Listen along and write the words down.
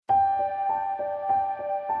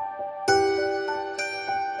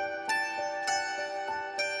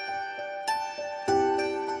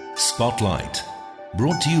Spotlight,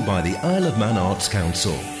 brought to you by the Isle of Man Arts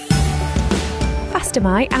Council. Fast am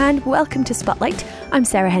I, and welcome to Spotlight. I'm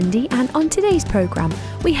Sarah Hendy, and on today's programme,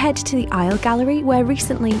 we head to the Isle Gallery, where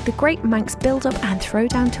recently the Great Manx build-up and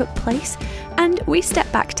throwdown took place, and we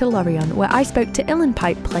step back to Lorient, where I spoke to uilleann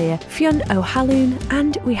pipe player Fionn O'Halloran,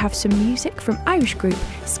 and we have some music from Irish group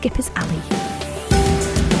Skipper's Alley.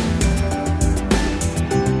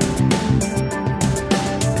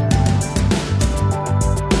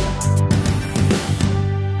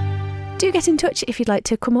 Do get in touch if you'd like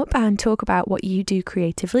to come up and talk about what you do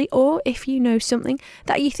creatively, or if you know something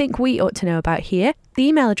that you think we ought to know about here. The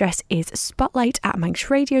email address is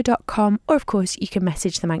spotlight@manxradio.com, or of course you can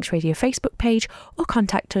message the Manx Radio Facebook page or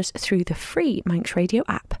contact us through the free Manx Radio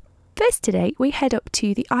app. First today, we head up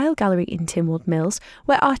to the Isle Gallery in Tynwald Mills,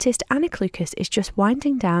 where artist Anna Clucas is just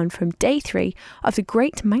winding down from day 3 of the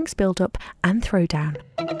Great Manx build-up and throwdown.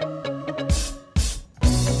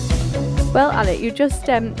 Well, Anna, you're just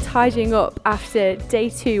tidying up after day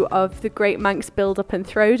 2 of the Great Manx build-up and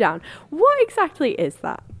throwdown. What exactly is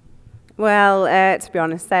that? Well, to be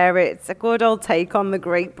honest, Sarah, it's a good old take on the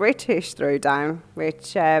Great British Throwdown,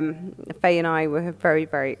 which Faye and I were very,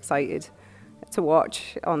 very excited to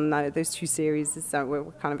watch on those 2 series. So we're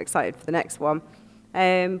kind of excited for the next one.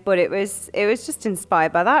 But it was just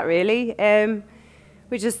inspired by that, really.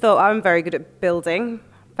 We just thought, I'm very good at building.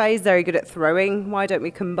 Faye's very good at throwing. Why don't we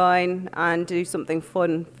combine and do something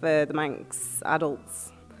fun for the Manx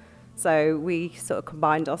adults? So we sort of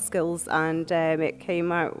combined our skills, and it came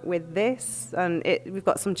out with this. And we've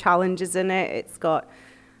got some challenges in it. It's got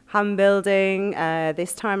hand building.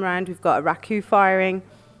 This time around, we've got a raku firing.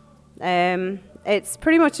 It's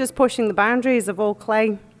pretty much just pushing the boundaries of all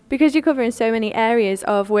clay. Because you're covering so many areas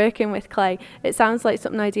of working with clay, it sounds like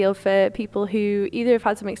something ideal for people who either have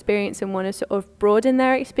had some experience and want to sort of broaden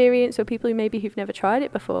their experience, or people who've never tried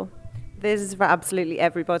it before. This is for absolutely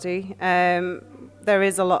everybody. There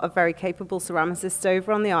is a lot of very capable ceramicists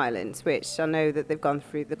over on the island, which I know that they've gone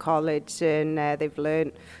through the college and they've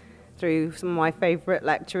learned through some of my favourite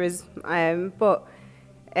lecturers. But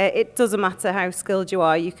it doesn't matter how skilled you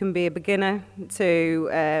are. You can be a beginner to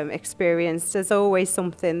experienced. There's always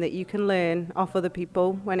something that you can learn off other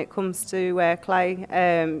people when it comes to clay.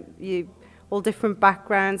 All different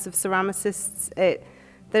backgrounds of ceramicists.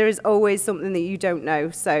 There is always something that you don't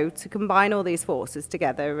know. So to combine all these forces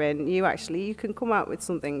together, and you can come out with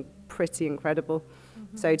something pretty incredible.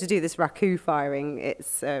 Mm-hmm. So to do this raku firing,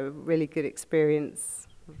 it's a really good experience.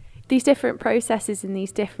 These different processes and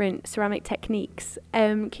these different ceramic techniques,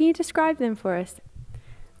 can you describe them for us?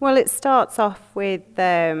 Well, it starts off with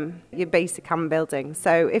your basic hand building.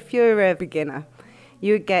 So if you're a beginner,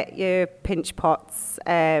 you would get your pinch pots.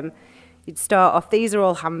 You'd start off, these are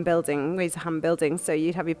all ways of hand building. So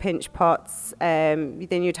you'd have your pinch pots, then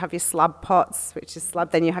you'd have your slab pots, which is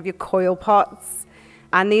slab, then you have your coil pots.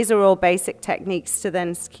 And these are all basic techniques to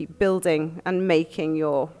then keep building and making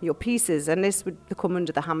your pieces. And this would come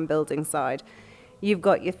under the hand building side. You've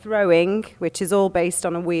got your throwing, which is all based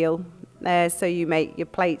on a wheel. So you make your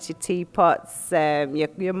plates, your teapots,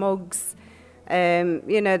 your mugs.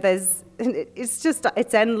 It's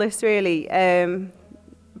endless, really.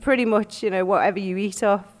 Pretty much, whatever you eat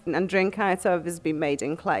off and drink out of has been made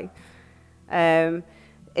in clay.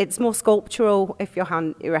 It's more sculptural if you're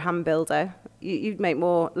a hand builder. You'd make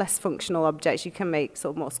less functional objects. You can make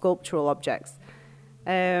sort of more sculptural objects.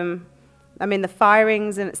 The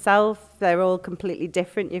firings in itself, they're all completely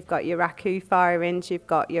different. You've got your raku firings, you've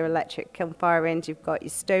got your electric kiln firings, you've got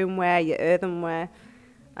your stoneware, your earthenware,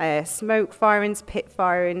 smoke firings, pit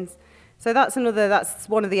firings. So that's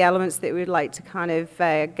one of the elements that we'd like to kind of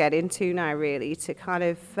get into now, really, to kind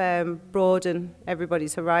of broaden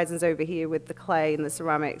everybody's horizons over here with the clay and the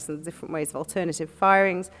ceramics and the different ways of alternative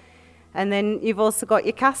firings. And then you've also got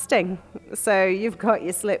your casting. So you've got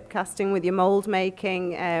your slip casting with your mould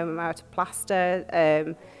making out of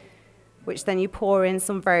plaster, which then you pour in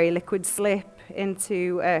some very liquid slip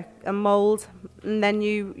into a mould, and then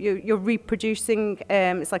you're reproducing.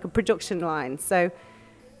 It's like a production line. So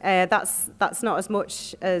that's not as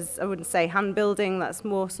much as, I wouldn't say hand building. That's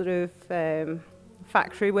more sort of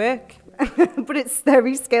factory work, but it's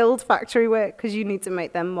very skilled factory work because you need to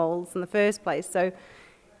make them moulds in the first place. So.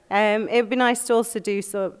 It would be nice to also do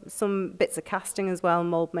some bits of casting as well,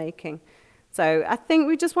 mould making. So I think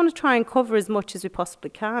we just want to try and cover as much as we possibly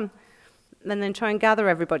can, and then try and gather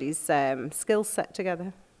everybody's skill set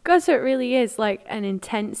together. God, so it really is like an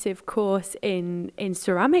intensive course in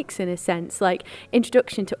ceramics in a sense, like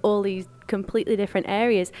introduction to all these completely different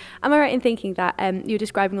areas. Am I right in thinking that you're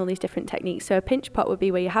describing all these different techniques? So a pinch pot would be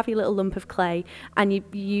where you have your little lump of clay and you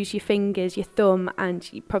use your fingers, your thumb and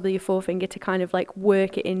probably your forefinger to kind of like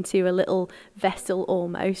work it into a little vessel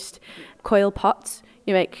almost. Coil pots,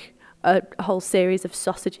 you make a whole series of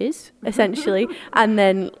sausages essentially and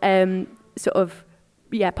then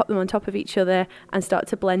pop them on top of each other and start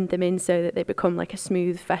to blend them in so that they become like a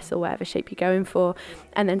smooth vessel, whatever shape you're going for.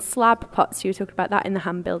 And then slab pots, you were talking about that in the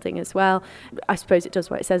hand building as well. I suppose it does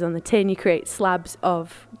what it says on the tin. You create slabs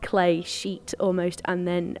of clay sheet almost and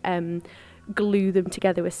then glue them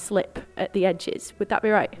together with slip at the edges. Would that be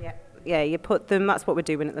right? Yeah, you put them, that's what we're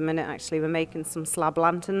doing at the minute actually. We're making some slab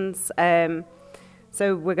lanterns.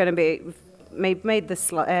 So we're going to be... made the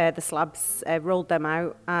slabs, rolled them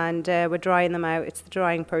out, and we're drying them out. It's the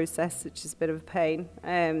drying process, which is a bit of a pain.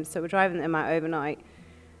 So we're driving them out overnight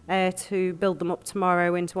to build them up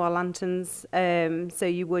tomorrow into our lanterns. So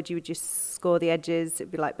you would just score the edges.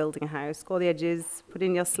 It'd be like building a house. Score the edges, put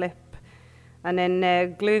in your slip, and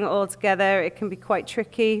then gluing it all together. It can be quite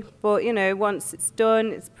tricky, but you know, once it's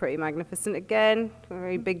done, it's pretty magnificent again. A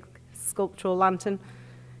very big sculptural lantern.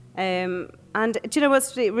 And do you know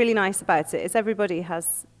what's really nice about it is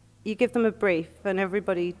you give them a brief and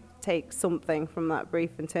everybody takes something from that brief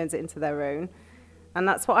and turns it into their own. And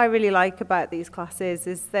that's what I really like about these classes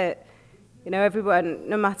is that, you know, everyone,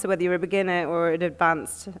 no matter whether you're a beginner or an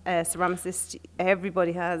advanced ceramicist,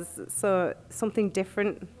 everybody has something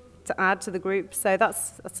different to add to the group. So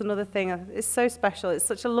that's another thing. It's so special. It's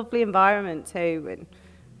such a lovely environment too, and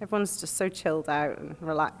everyone's just so chilled out and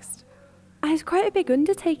relaxed. It's quite a big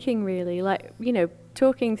undertaking, really. Like, you know,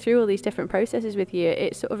 talking through all these different processes with you,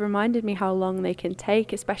 it sort of reminded me how long they can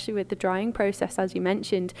take, especially with the drying process, as you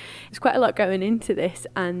mentioned. There's quite a lot going into this,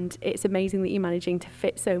 and it's amazing that you're managing to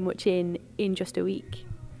fit so much in just a week.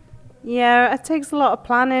 Yeah, it takes a lot of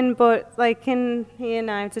planning, but like in here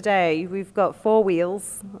now today, we've got 4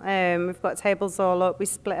 wheels. We've got tables all up. We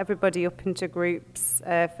split everybody up into groups.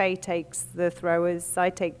 Faye takes the throwers. I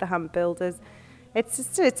take the hand builders.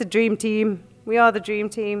 It's a dream team. We are the dream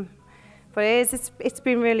team. But it's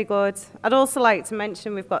been really good. I'd also like to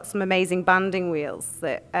mention we've got some amazing banding wheels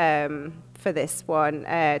that for this one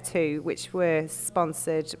too, which were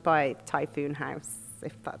sponsored by Typhoon House,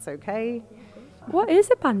 if that's okay. What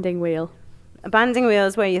is a banding wheel? A banding wheel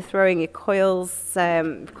is where you're throwing your coil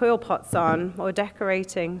pots on or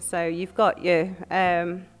decorating. So you've got your...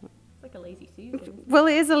 like a lazy Susan. Well,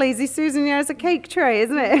 it is a lazy Susan. Yeah, it's a cake tray,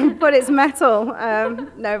 isn't it? But it's metal.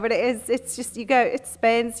 No, but it is. It's just it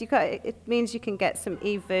spins. It means you can get some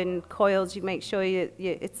even coils. You make sure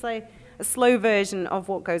it's like a slow version of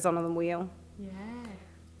what goes on the wheel. Yeah.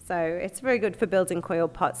 So it's very good for building coil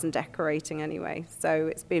pots and decorating anyway. So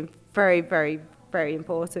it's been very, very, very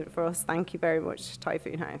important for us. Thank you very much,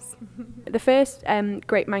 Typhoon House. The first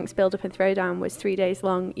Great Manx build-up and throwdown was 3 days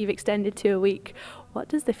long. You've extended to a week. What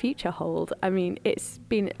does the future hold? I mean, it's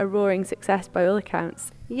been a roaring success by all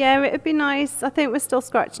accounts. Yeah, it would be nice. I think we're still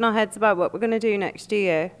scratching our heads about what we're going to do next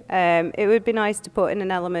year. It would be nice to put in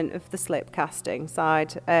an element of the slip casting side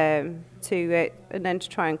to it, and then to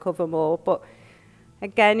try and cover more. But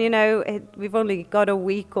again, you know, we've only got a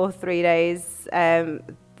week or 3 days.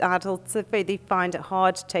 Adults, if they find it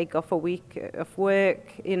hard to take off a week of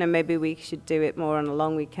work, you know, maybe we should do it more on a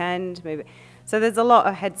long weekend, maybe. So there's a lot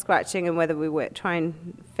of head scratching and whether we try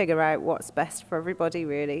and figure out what's best for everybody,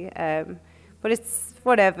 really. But it's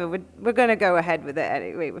whatever. We're going to go ahead with it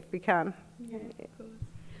anyway if we can. Yeah, of course.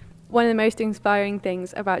 One of the most inspiring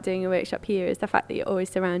things about doing a workshop here is the fact that you're always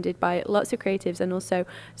surrounded by lots of creatives and also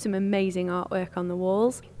some amazing artwork on the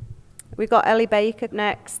walls. We've got Ellie Baker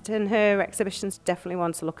next, and her exhibition's definitely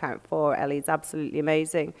one to look out for. Ellie's absolutely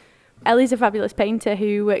amazing. Ellie's a fabulous painter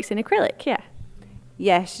who works in acrylic, yeah?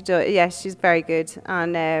 Yeah, she does. Yeah, she's very good.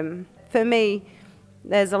 And for me,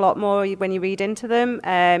 there's a lot more when you read into them.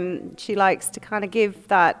 She likes to kind of give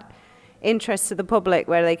that interest to the public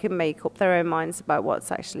where they can make up their own minds about what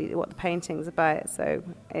the painting's about. So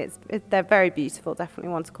they're very beautiful.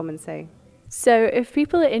 Definitely one to come and see. So if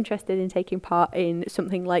people are interested in taking part in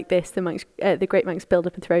something like this, the Great Manx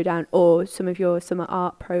Build-Up and Throwdown, or some of your summer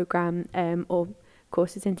art programme or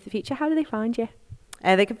courses into the future, how do they find you?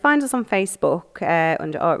 They can find us on Facebook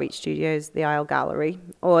under Artreach Studios, the Isle Gallery,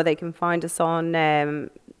 or they can find us on our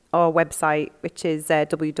website, which is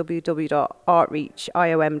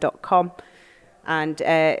www.artreachiom.com. And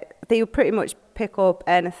they will pretty much pick up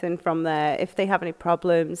anything from there. If they have any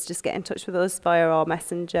problems, just get in touch with us via our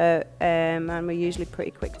messenger, and we're usually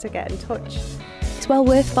pretty quick to get in touch. It's well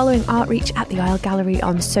worth following Artreach at the Isle Gallery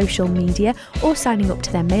on social media or signing up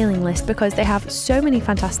to their mailing list because they have so many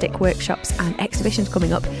fantastic workshops and exhibitions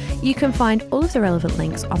coming up. You can find all of the relevant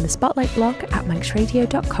links on the Spotlight blog at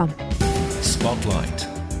manxradio.com. Spotlight,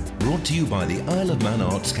 brought to you by the Isle of Man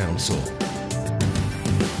Arts Council.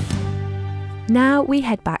 Now we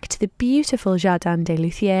head back to the beautiful Jardin des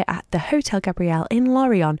Luthiers at the Hotel Gabriel in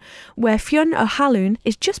Lorient, where Fionn O'Halloran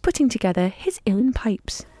is just putting together his uilleann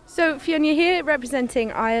pipes. So Fionn, you're here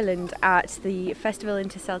representing Ireland at the Festival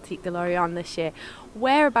Interceltique de Lorient this year.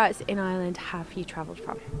 Whereabouts in Ireland have you travelled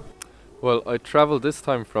from? Well, I travelled this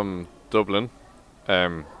time from Dublin,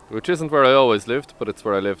 which isn't where I always lived, but it's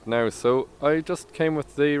where I live now. So I just came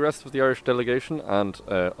with the rest of the Irish delegation and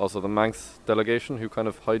also the Manx delegation, who kind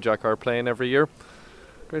of hijack our plane every year.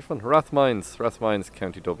 Great fun. Rathmines,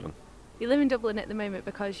 County Dublin. You live in Dublin at the moment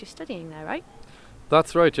because you're studying there, right?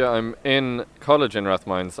 That's right, yeah. I'm in college in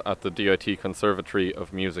Rathmines at the DIT Conservatory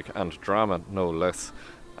of Music and Drama, no less.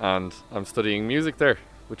 And I'm studying music there,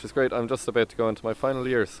 which is great. I'm just about to go into my final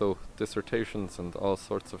year, so dissertations and all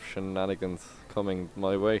sorts of shenanigans coming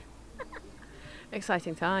my way.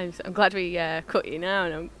 Exciting times. I'm glad we cut you now,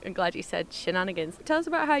 and I'm glad you said shenanigans. Tell us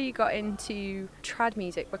about how you got into trad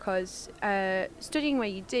music, because studying where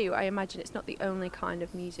you do, I imagine it's not the only kind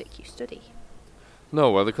of music you study. No,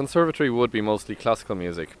 well, the conservatory would be mostly classical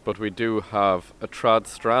music, but we do have a trad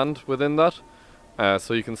strand within that,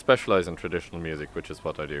 so you can specialise in traditional music, which is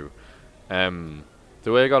what I do.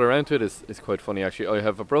 The way I got around to it is quite funny, actually. I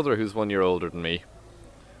have a brother who's 1 year older than me,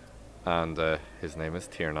 and his name is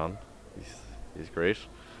Tiernan. He's great.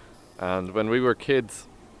 And when we were kids,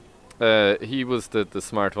 he was the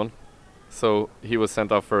smart one, so he was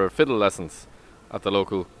sent off for fiddle lessons at the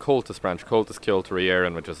local Comhaltas branch, Comhaltas Ceolta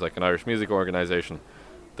Éireann, which is like an Irish music organisation.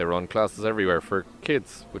 They run classes everywhere for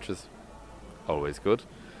kids, which is always good.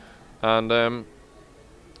 And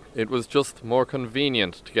it was just more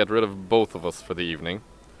convenient to get rid of both of us for the evening.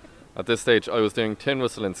 At this stage, I was doing tin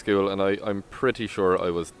whistle in school, and I'm pretty sure I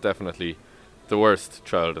was definitely the worst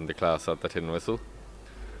child in the class at the tin whistle.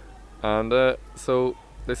 And so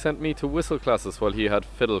they sent me to whistle classes while he had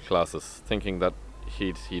fiddle classes, thinking that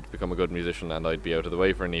he'd become a good musician and I'd be out of the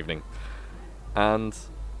way for an evening. And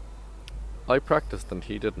I practiced and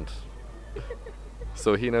he didn't.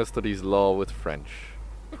 So he now studies law with French.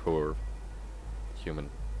 Poor human.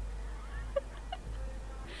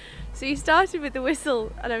 So you started with the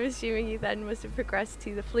whistle, and I'm assuming you then must have progressed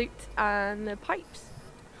to the flute and the pipes.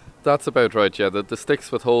 That's about right, yeah. The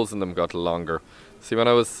sticks with holes in them got longer. See, when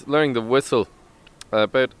I was learning the whistle,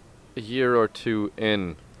 about a year or two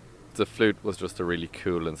in, the flute was just a really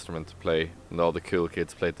cool instrument to play, and all the cool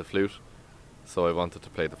kids played the flute. So I wanted to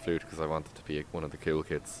play the flute because I wanted to be one of the cool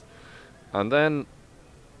kids. And then,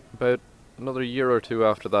 about another year or two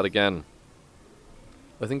after that again,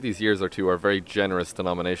 I think these years or two are very generous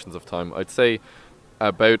denominations of time. I'd say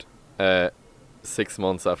about 6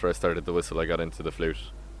 months after I started the whistle, I got into the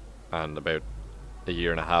flute. And about a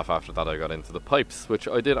year and a half after that, I got into the pipes, which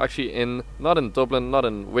I did actually not in Dublin, not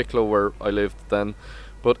in Wicklow where I lived then,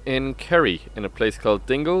 but in Kerry, in a place called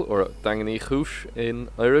Dingle, or Dangani Chúis in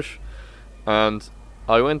Irish. And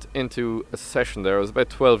I went into a session there. I was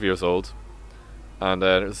about 12 years old, and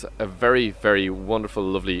there was a very, very wonderful,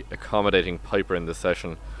 lovely, accommodating piper in the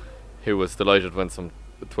session who was delighted when some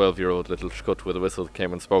 12-year-old little scut with a whistle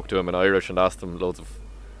came and spoke to him in Irish and asked him loads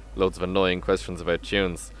of annoying questions about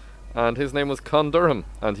tunes. And his name was Con Durham,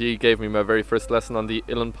 and he gave me my very first lesson on the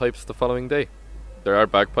uilleann pipes the following day. There are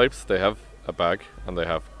bagpipes. They have a bag and they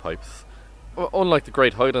have pipes. Unlike the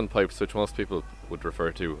Great Highland pipes, which most people would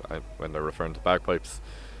refer to when they're referring to bagpipes,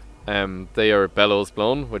 they are bellows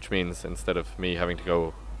blown, which means instead of me having to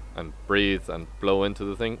go and breathe and blow into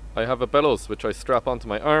the thing, I have a bellows which I strap onto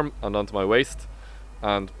my arm and onto my waist,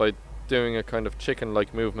 and by doing a kind of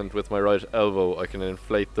chicken-like movement with my right elbow, I can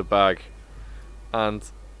inflate the bag. And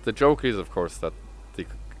the joke is, of course, that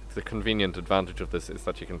the convenient advantage of this is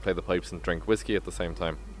that you can play the pipes and drink whiskey at the same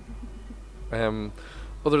time.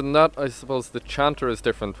 Other than that, I suppose the chanter is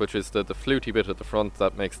different, which is the fluty bit at the front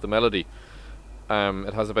that makes the melody.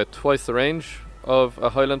 It has about twice the range of a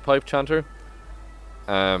Highland pipe chanter.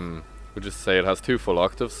 We'll just say it has 2 full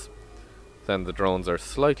octaves. Then the drones are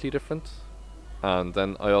slightly different. And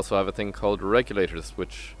then I also have a thing called regulators,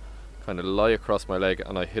 which kind of lie across my leg,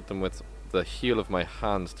 and I hit them with the heel of my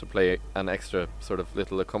hand to play an extra sort of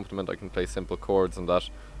little accompaniment. I can play simple chords and that,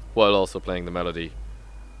 while also playing the melody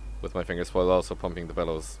with my fingers, while also pumping the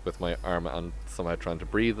bellows with my arm and somehow trying to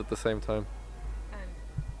breathe at the same time.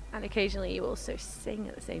 And occasionally you also sing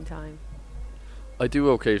at the same time. I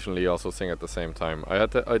do occasionally also sing at the same time.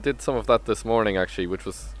 I did some of that this morning actually, which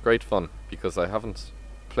was great fun because I haven't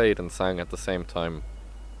played and sang at the same time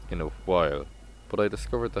in a while. But I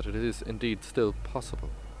discovered that it is indeed still possible.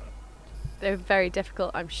 They're very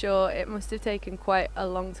difficult, I'm sure. It must have taken quite a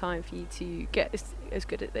long time for you to get as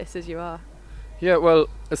good at this as you are. Yeah, well,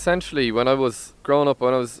 essentially, when I was growing up,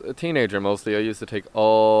 when I was a teenager mostly, I used to take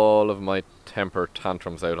all of my temper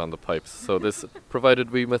tantrums out on the pipes. So this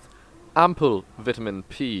provided me with ample vitamin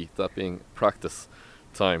P, that being practice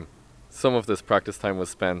time. Some of this practice time was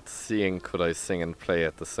spent seeing could I sing and play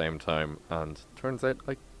at the same time, and turns out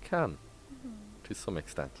I can, to some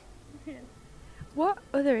extent. What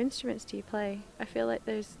other instruments do you play? I feel like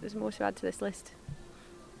there's more to add to this list.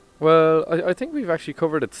 Well, I think we've actually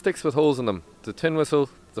covered it. Sticks with holes in them. The tin whistle,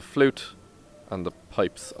 the flute, and the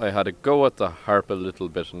pipes. I had a go at the harp a little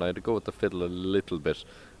bit, and I had a go at the fiddle a little bit,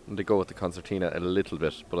 and a go at the concertina a little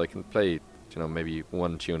bit, but I can play, maybe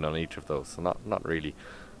one tune on each of those, so not really.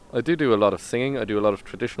 I do a lot of singing. I do a lot of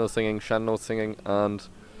traditional singing, shanno singing, and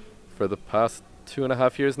for the past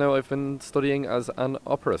 2.5 years now I've been studying as an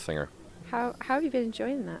opera singer. How have you been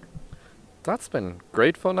enjoying that? That's been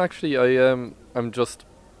great fun actually. I'm just,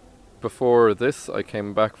 before this I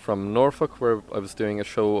came back from Norfolk where I was doing a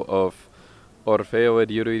show of Orfeo ed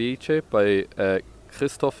Eurydice by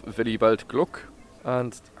Christoph Willibald Gluck,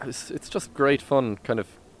 and it's just great fun kind of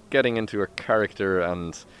getting into a character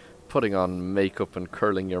and putting on makeup and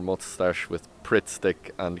curling your moustache with Pritt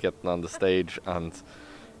stick and getting on the stage and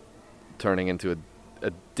turning into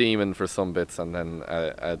a demon for some bits and then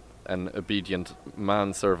an obedient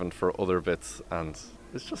manservant for other bits, and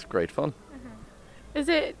it's just great fun. Is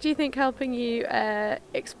it, do you think, helping you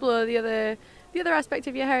explore the other aspect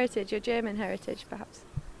of your heritage, your German heritage perhaps?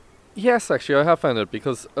 Yes, actually I have found it,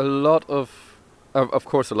 because a lot of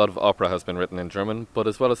course a lot of opera has been written in German, but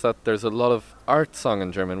as well as that there's a lot of art song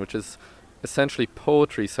in German, which is essentially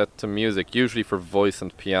poetry set to music, usually for voice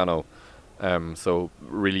and piano. So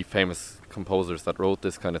really famous composers that wrote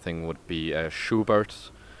this kind of thing would be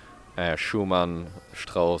Schubert, Schumann,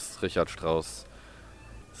 Strauss, Richard Strauss.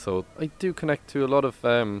 So I do connect to a lot of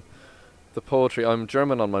the poetry. I'm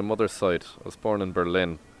German on my mother's side. I was born in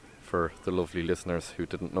Berlin, for the lovely listeners who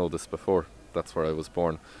didn't know this before. That's where I was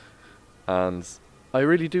born. And I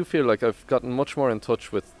really do feel like I've gotten much more in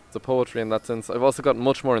touch with the poetry in that sense. I've also gotten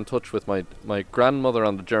much more in touch with my grandmother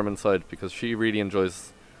on the German side, because she really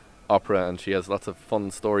enjoys opera and she has lots of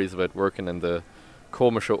fun stories about working in the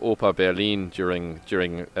Komische Oper Berlin during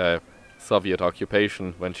Soviet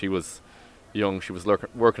occupation. When she was young, she was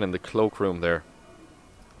working in the cloakroom there.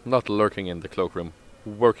 Not lurking in the cloakroom,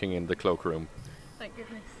 working in the cloakroom. Thank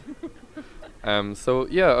goodness. So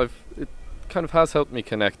yeah, it kind of has helped me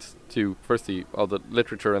connect to, firstly, all the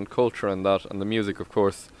literature and culture and that, and the music of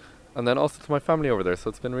course, and then also to my family over there, so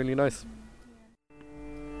it's been really nice.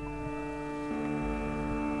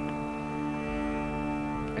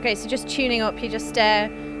 Okay, so just tuning up, you just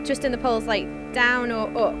in the poles, like down or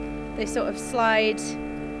up, they sort of slide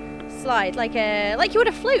like you would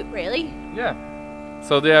a flute, really. Yeah.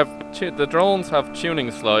 So they have the drones have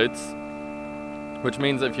tuning slides, which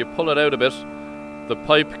means if you pull it out a bit, the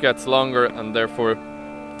pipe gets longer, and therefore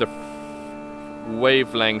the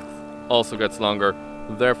wavelength also gets longer.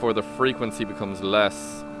 Therefore the frequency becomes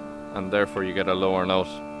less, and therefore you get a lower note.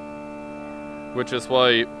 Which is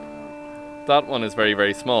why that one is very,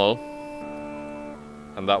 very small,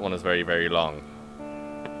 and that one is very, very long.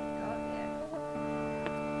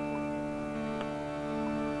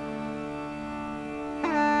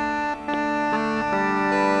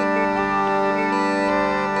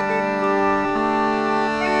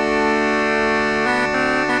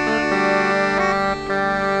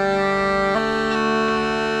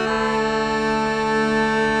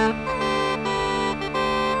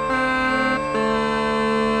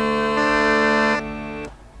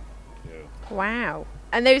 Wow.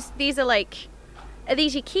 And these are like, are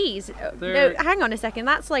these your keys? No, hang on a second.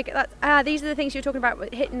 These are the things you're talking about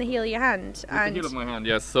with hitting the heel of your hand. The heel of my hand,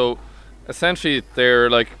 yes. So essentially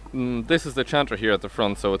they're like, this is the chanter here at the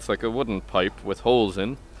front, so it's like a wooden pipe with holes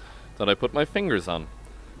in that I put my fingers on.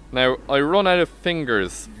 Now I run out of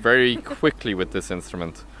fingers very quickly with this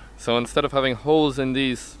instrument, so instead of having holes in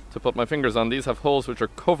these to put my fingers on, these have holes which are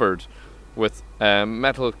covered with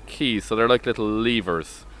metal keys, so they're like little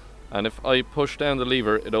levers. And if I push down the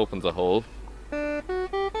lever, it opens a hole.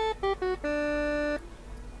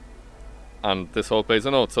 And this hole plays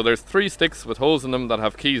a note. So there's 3 sticks with holes in them that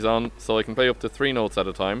have keys on, so I can play up to 3 notes at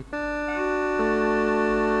a time.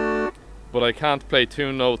 But I can't play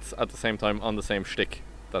 2 notes at the same time on the same shtick.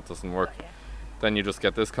 That doesn't work. Then you just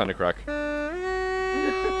get this kind of crack.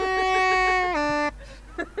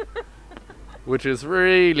 which is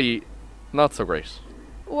really not so great.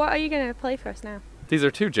 What are you going to play for us now? These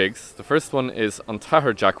are 2 jigs. The first one is on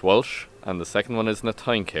Tahir Jack Walsh, and the second one is na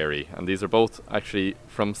Tyne Carey, and these are both actually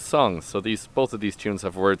from songs, so both of these tunes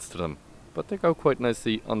have words to them, but they go quite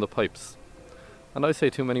nicely on the pipes. And I say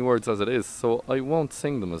too many words as it is, so I won't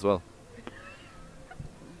sing them as well.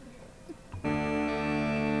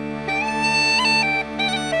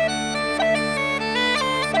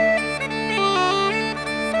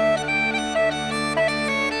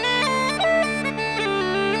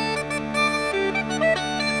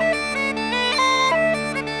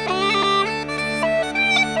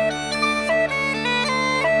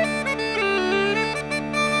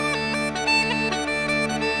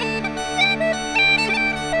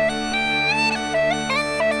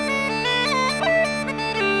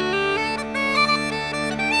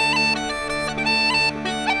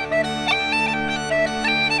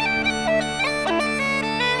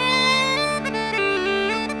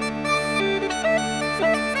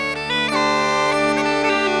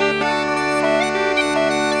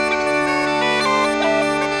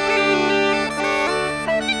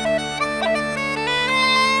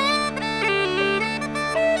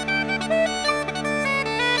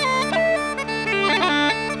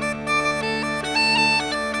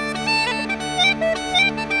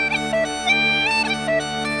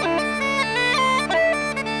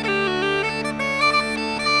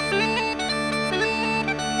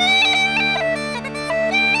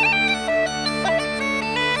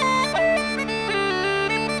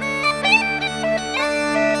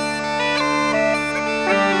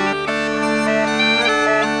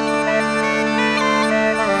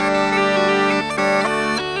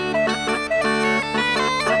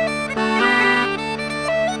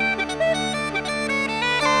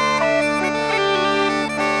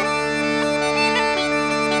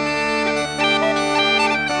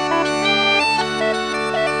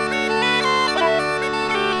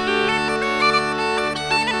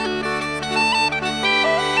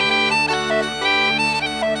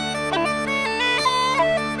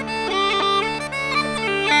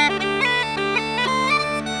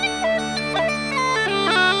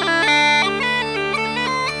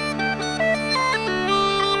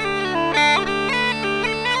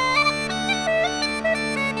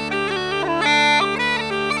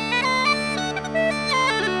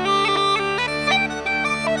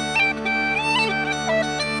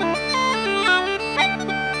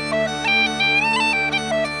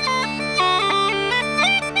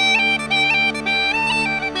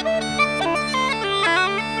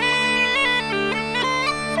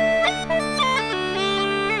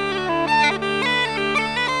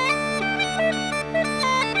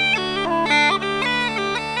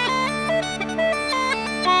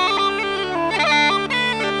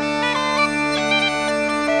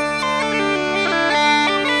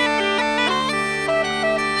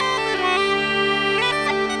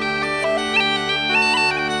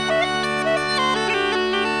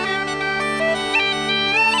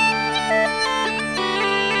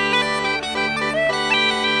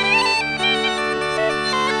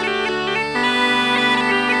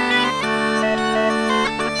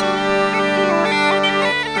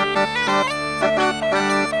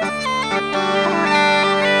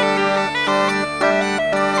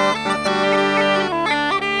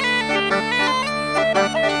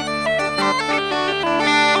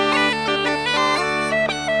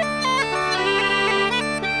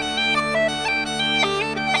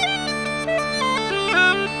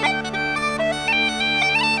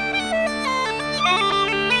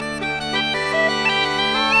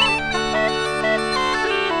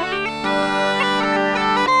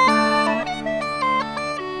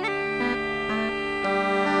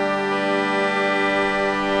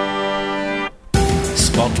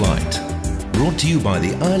 Spotlight, brought to you by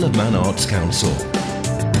the Isle of Man Arts Council.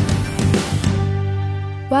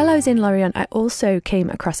 While I was in Lorient, I also came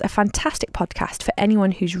across a fantastic podcast for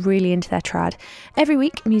anyone who's really into their trad. Every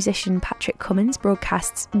week, musician Patrick Cummins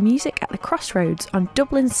broadcasts Music at the Crossroads on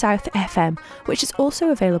Dublin South FM, which is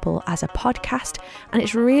also available as a podcast, and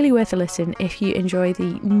it's really worth a listen if you enjoy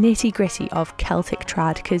the nitty-gritty of Celtic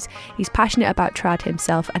trad, because he's passionate about trad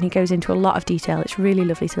himself and he goes into a lot of detail. It's really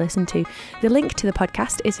lovely to listen to. The link to the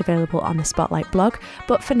podcast is available on the Spotlight blog,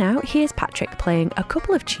 but for now, here's Patrick playing a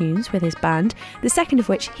couple of tunes with his band, the second of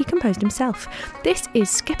which he composed himself. This is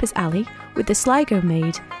Skipper's Alley with the Sligo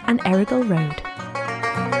Maid and Errigal Road.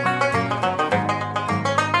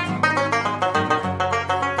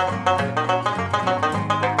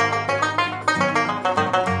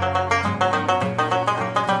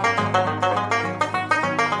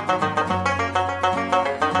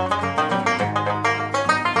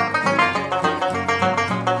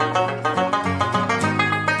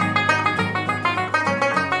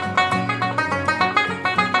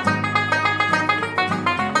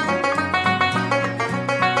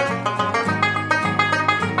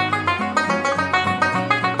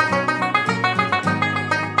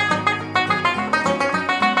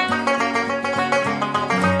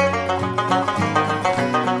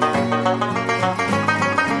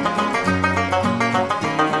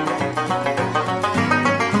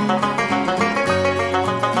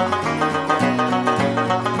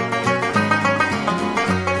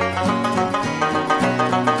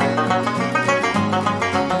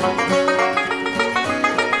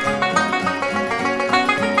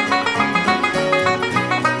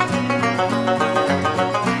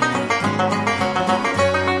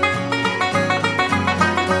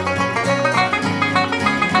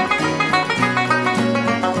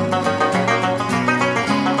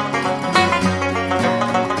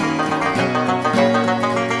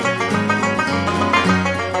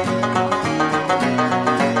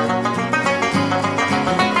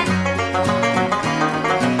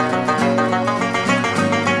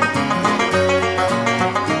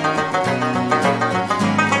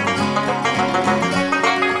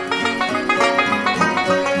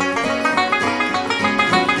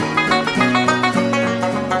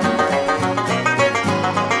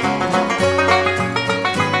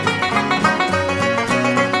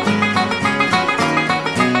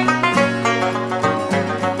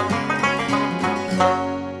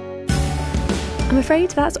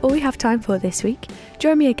 afraid that's all we have time for this week.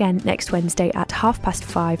 Join me again next Wednesday at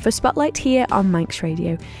 5:30 for Spotlight here on Manx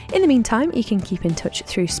Radio. In the meantime, you can keep in touch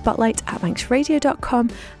through spotlight@manxradio.com,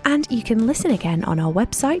 and you can listen again on our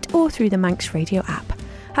website or through the Manx Radio app.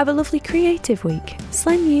 Have a lovely creative week.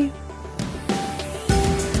 Slán you.